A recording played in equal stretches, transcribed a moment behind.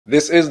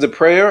This is the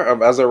prayer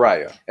of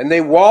Azariah. And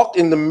they walked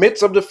in the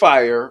midst of the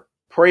fire,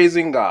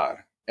 praising God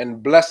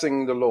and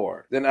blessing the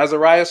Lord. Then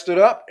Azariah stood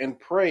up and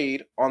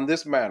prayed on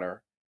this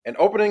manner, and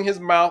opening his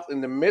mouth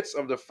in the midst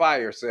of the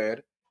fire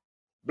said,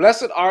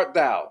 Blessed art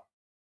thou,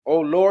 O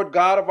Lord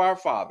God of our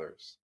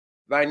fathers.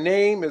 Thy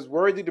name is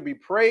worthy to be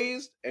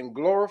praised and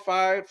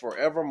glorified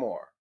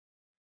forevermore.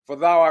 For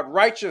thou art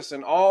righteous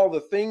in all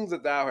the things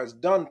that thou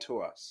hast done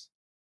to us.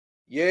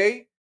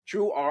 Yea,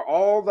 true are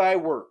all thy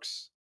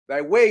works.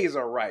 Thy ways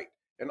are right,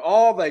 and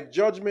all thy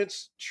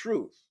judgments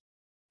truth.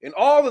 In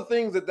all the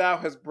things that thou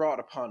hast brought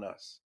upon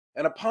us,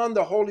 and upon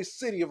the holy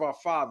city of our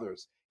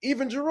fathers,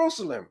 even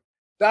Jerusalem,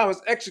 thou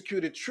hast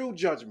executed true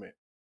judgment.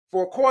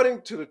 For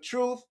according to the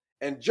truth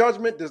and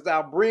judgment dost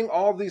thou bring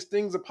all these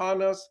things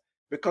upon us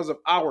because of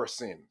our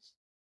sins.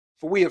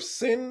 For we have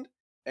sinned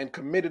and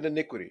committed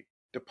iniquity,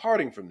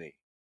 departing from thee.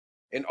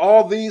 In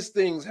all these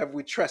things have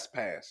we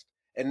trespassed,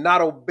 and not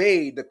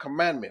obeyed the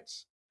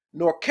commandments,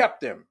 nor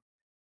kept them,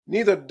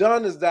 neither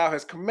done as thou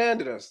hast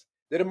commanded us,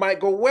 that it might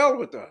go well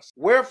with us.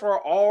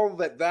 Wherefore all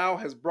that thou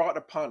hast brought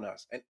upon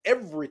us, and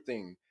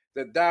everything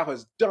that thou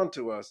hast done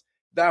to us,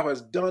 thou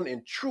hast done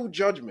in true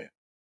judgment.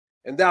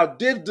 And thou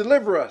didst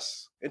deliver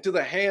us into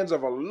the hands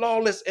of a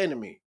lawless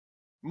enemy,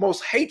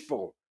 most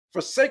hateful,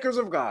 forsakers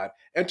of God,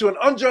 and to an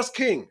unjust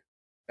king,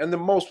 and the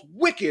most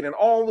wicked in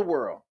all the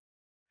world.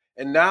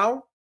 And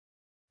now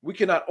we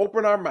cannot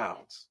open our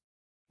mouths.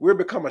 We're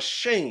become a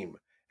shame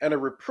and a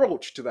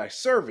reproach to thy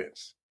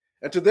servants,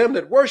 and to them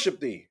that worship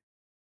thee.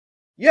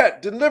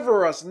 Yet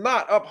deliver us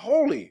not up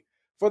wholly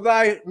for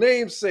thy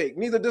name's sake,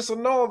 neither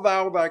disannul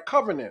thou thy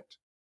covenant,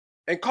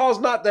 and cause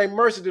not thy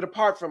mercy to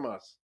depart from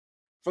us.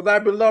 For thy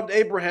beloved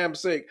Abraham's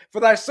sake, for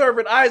thy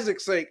servant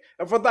Isaac's sake,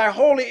 and for thy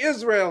holy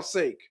Israel's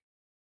sake,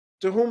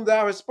 to whom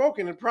thou hast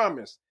spoken and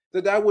promised,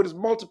 that thou wouldest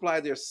multiply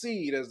their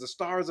seed as the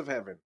stars of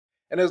heaven,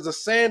 and as the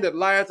sand that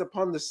lieth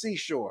upon the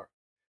seashore.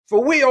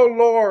 For we, O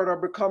Lord, are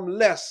become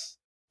less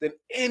than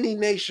any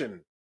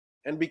nation,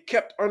 and be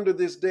kept under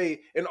this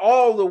day in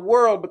all the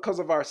world because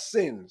of our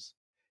sins.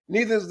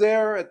 Neither is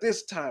there at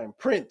this time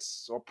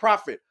prince or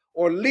prophet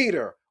or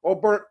leader or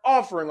burnt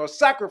offering or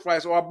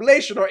sacrifice or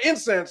oblation or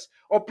incense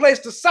or place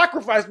to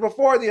sacrifice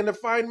before thee and to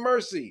find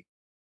mercy.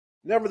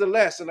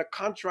 Nevertheless, in a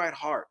contrite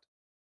heart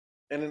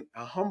and in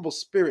a humble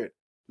spirit,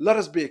 let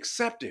us be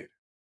accepted.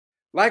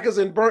 Like as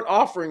in burnt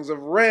offerings of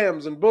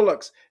rams and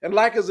bullocks, and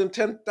like as in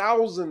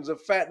 10,000s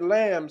of fat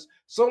lambs,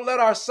 so let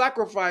our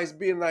sacrifice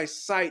be in thy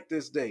sight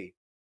this day,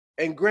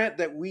 and grant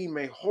that we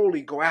may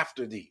wholly go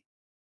after thee.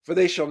 For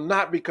they shall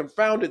not be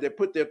confounded that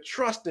put their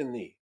trust in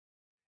thee.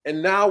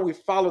 And now we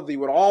follow thee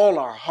with all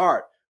our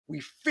heart.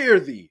 We fear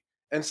thee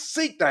and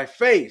seek thy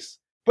face.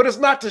 Put us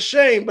not to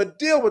shame, but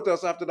deal with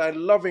us after thy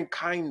loving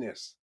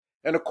kindness,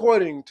 and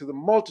according to the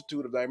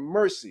multitude of thy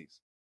mercies.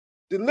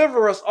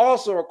 Deliver us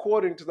also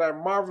according to thy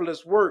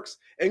marvelous works,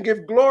 and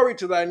give glory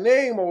to thy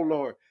name, O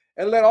Lord.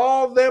 And let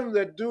all them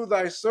that do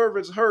thy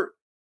servants hurt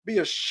be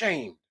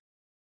ashamed,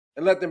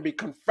 and let them be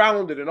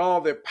confounded in all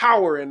their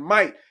power and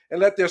might, and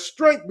let their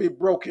strength be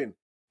broken,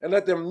 and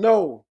let them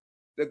know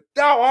that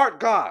thou art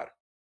God,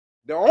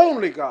 the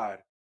only God,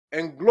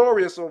 and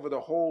glorious over the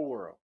whole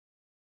world.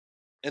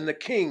 And the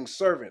king's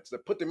servants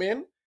that put them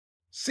in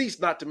cease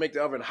not to make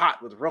the oven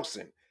hot with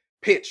roasting,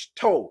 pitch,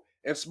 tow,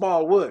 and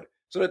small wood,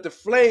 so that the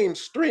flames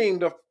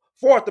streamed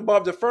forth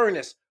above the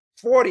furnace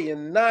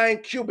 49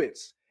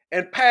 cubits,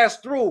 and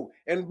passed through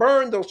and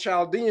burned those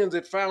Chaldeans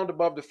it found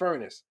above the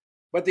furnace.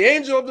 But the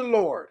angel of the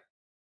Lord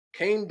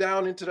came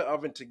down into the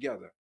oven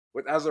together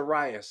with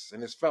Azariah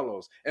and his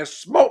fellows, and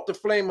smote the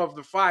flame of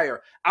the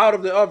fire out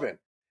of the oven,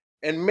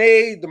 and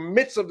made the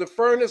midst of the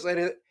furnace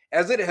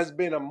as it has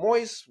been a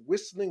moist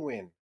whistling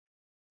wind,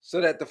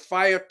 so that the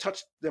fire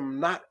touched them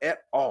not at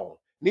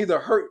all, neither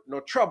hurt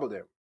nor troubled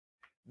them.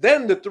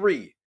 Then the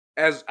three,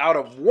 as out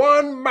of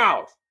one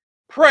mouth,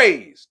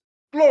 praised,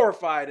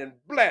 glorified, and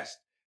blessed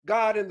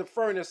God in the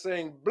furnace,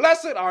 saying,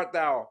 Blessed art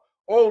thou,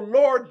 O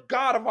Lord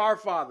God of our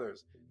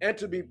fathers, and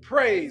to be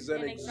praised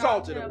and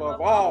exalted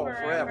above all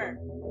forever.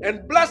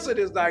 And blessed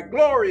is thy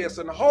glorious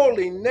and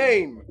holy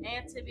name,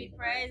 and to be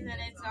praised and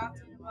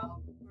exalted above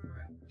all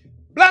forever.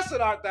 Blessed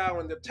art thou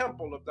in the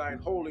temple of thine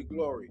holy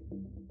glory,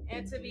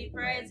 and to be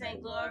praised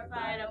and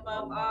glorified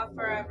above all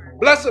forever.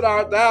 Blessed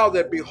art thou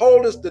that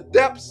beholdest the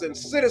depths and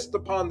sittest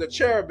upon the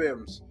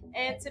cherubims,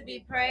 and to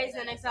be praised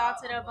and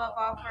exalted above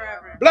all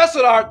forever. Blessed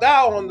art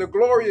thou on the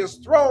glorious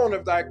throne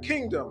of thy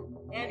kingdom,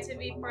 and to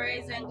be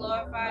praised and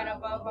glorified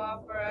above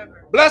all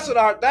forever. Blessed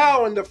art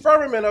thou in the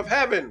firmament of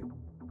heaven,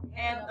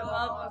 and above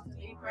all to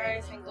be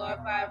praised and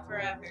glorified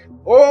forever.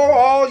 O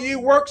all ye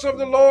works of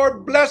the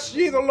Lord, bless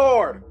ye the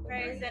Lord.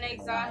 Praise and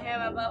exalt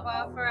him above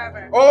all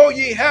forever. O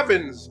ye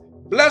heavens,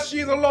 bless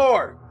ye the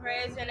Lord.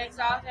 Praise and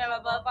exalt him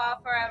above all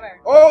forever.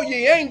 O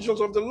ye angels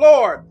of the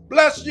Lord,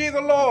 bless ye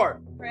the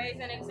Lord. Praise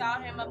and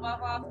exalt him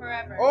above all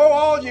forever. O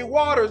all ye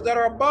waters that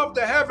are above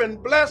the heaven,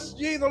 bless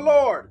ye the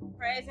Lord.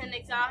 Praise and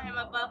exalt him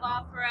above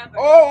all forever.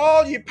 O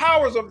all ye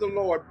powers of the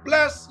Lord,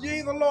 bless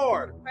ye the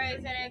Lord. Praise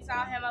and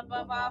exalt him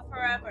above all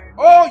forever.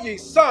 O ye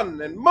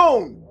sun and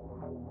moon,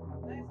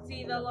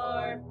 the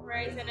Lord.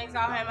 Praise and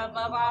exalt him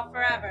above all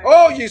forever.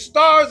 O ye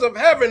stars of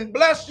heaven,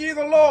 bless ye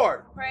the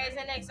Lord. Praise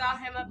and exalt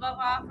him above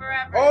all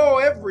forever. O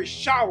every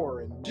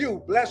shower and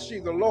dew, bless ye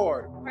the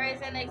Lord. Praise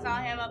and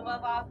exalt him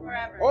above all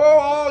forever. O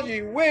all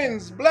ye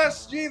winds,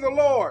 bless ye the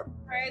Lord.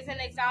 Praise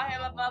and exalt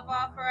him above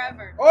all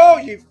forever. O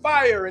ye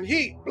fire and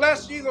heat,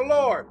 bless ye the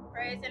Lord.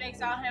 Praise and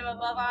exalt him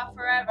above all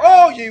forever.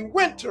 O ye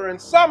winter and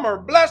summer,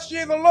 bless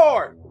ye the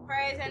Lord.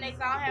 Praise and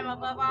exalt him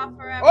above all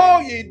forever. O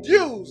ye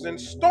dews and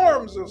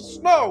storms of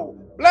snow,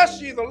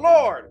 bless ye the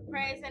Lord.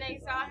 Praise and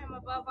exalt him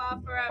above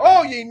all forever.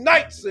 O ye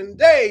nights and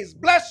days,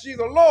 bless ye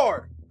the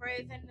Lord.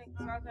 Praise and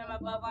exalt him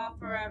above all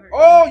forever.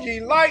 O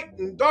ye light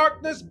and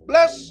darkness,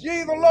 bless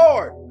ye the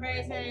Lord.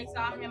 Praise and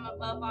exalt him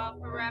above all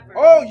forever.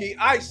 O ye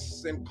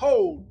ice and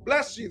cold,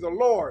 bless ye the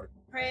Lord.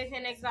 Praise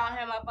and exalt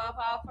him above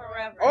all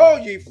forever. O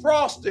ye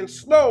frost and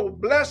snow,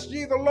 bless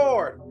ye the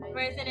Lord.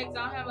 Praise and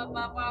exalt him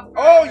above all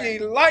O forever. ye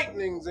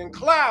lightnings and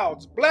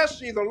clouds, bless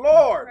ye the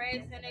Lord.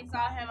 Praise and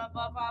exalt him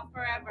above all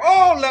forever.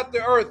 Oh, let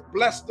the earth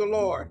bless the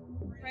Lord.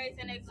 Praise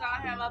and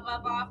exalt him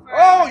above all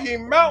forever. Oh, ye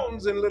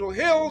mountains and little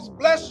hills,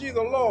 bless ye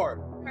the Lord.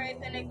 Praise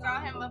and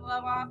exalt him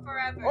above all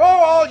forever. Oh,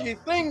 all ye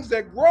things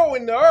that grow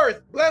in the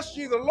earth, bless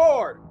ye the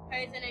Lord.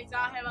 Praise and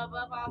exalt him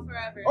above all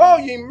forever. Oh,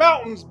 ye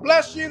mountains,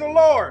 bless ye the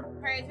Lord.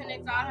 Praise and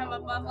exalt him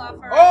above all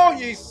forever. Oh,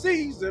 ye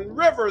seas and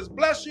rivers,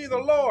 bless ye the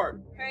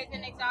Lord. Praise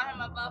and exalt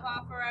him above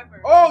all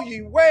forever. Oh,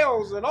 ye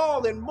whales and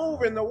all that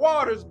move in the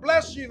waters,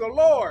 bless ye the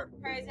Lord.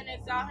 Praise and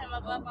exalt him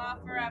above all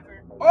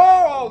forever. Oh,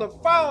 all the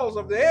fowls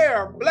of the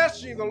air,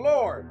 bless ye the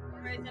Lord.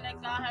 Praise and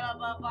exalt him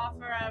above all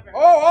forever.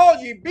 Oh, all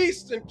ye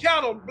beasts and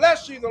cattle,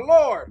 bless ye the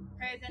Lord.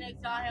 Praise and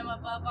exalt him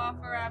above all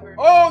forever.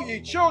 Oh,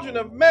 ye children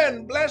of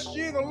men, bless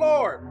ye the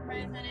Lord.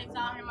 Praise and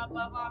exalt him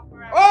above all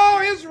forever.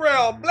 Oh,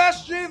 Israel,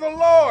 bless ye the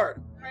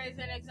Lord. Praise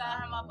and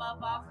exalt him above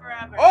all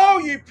forever. Oh,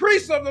 ye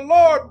priests of the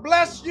Lord,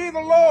 bless ye the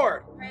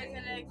Lord. Praise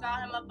and exalt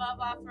him above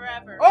all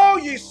forever. Oh,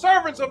 ye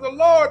servants of the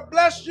Lord,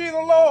 bless ye the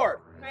Lord.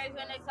 Praise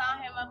and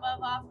exalt him above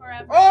all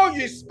forever. Oh,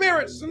 ye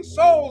spirits and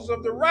souls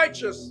of the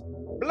righteous,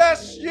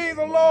 bless ye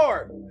the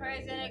Lord.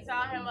 Praise and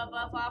exalt him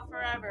above all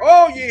forever.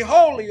 Oh, ye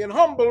holy and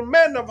humble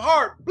men of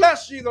heart,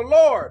 bless ye the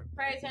Lord.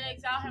 Praise and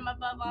exalt him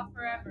above all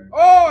forever.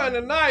 Oh,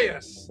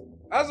 Hananiah,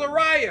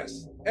 Azariah,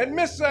 and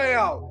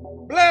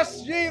Mishael,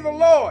 bless ye the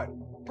Lord.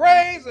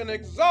 Praise and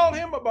exalt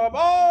him above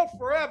all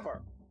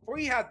forever. For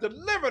he hath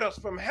delivered us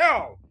from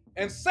hell,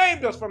 and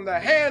saved us from the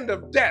hand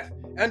of death,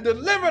 and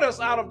delivered us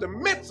out of the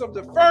midst of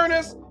the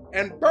furnace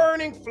and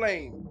burning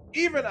flame.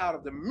 Even out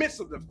of the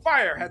midst of the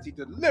fire hath he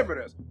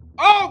delivered us.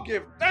 Oh,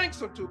 give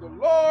thanks unto the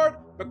Lord,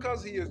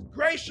 because he is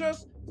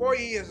gracious, for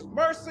his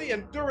mercy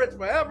endureth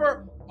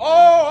forever.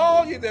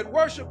 All ye that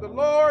worship the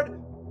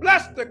Lord,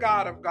 bless the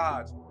God of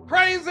gods.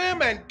 Praise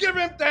him and give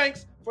him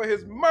thanks, for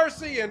his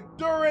mercy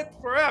endureth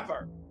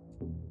forever.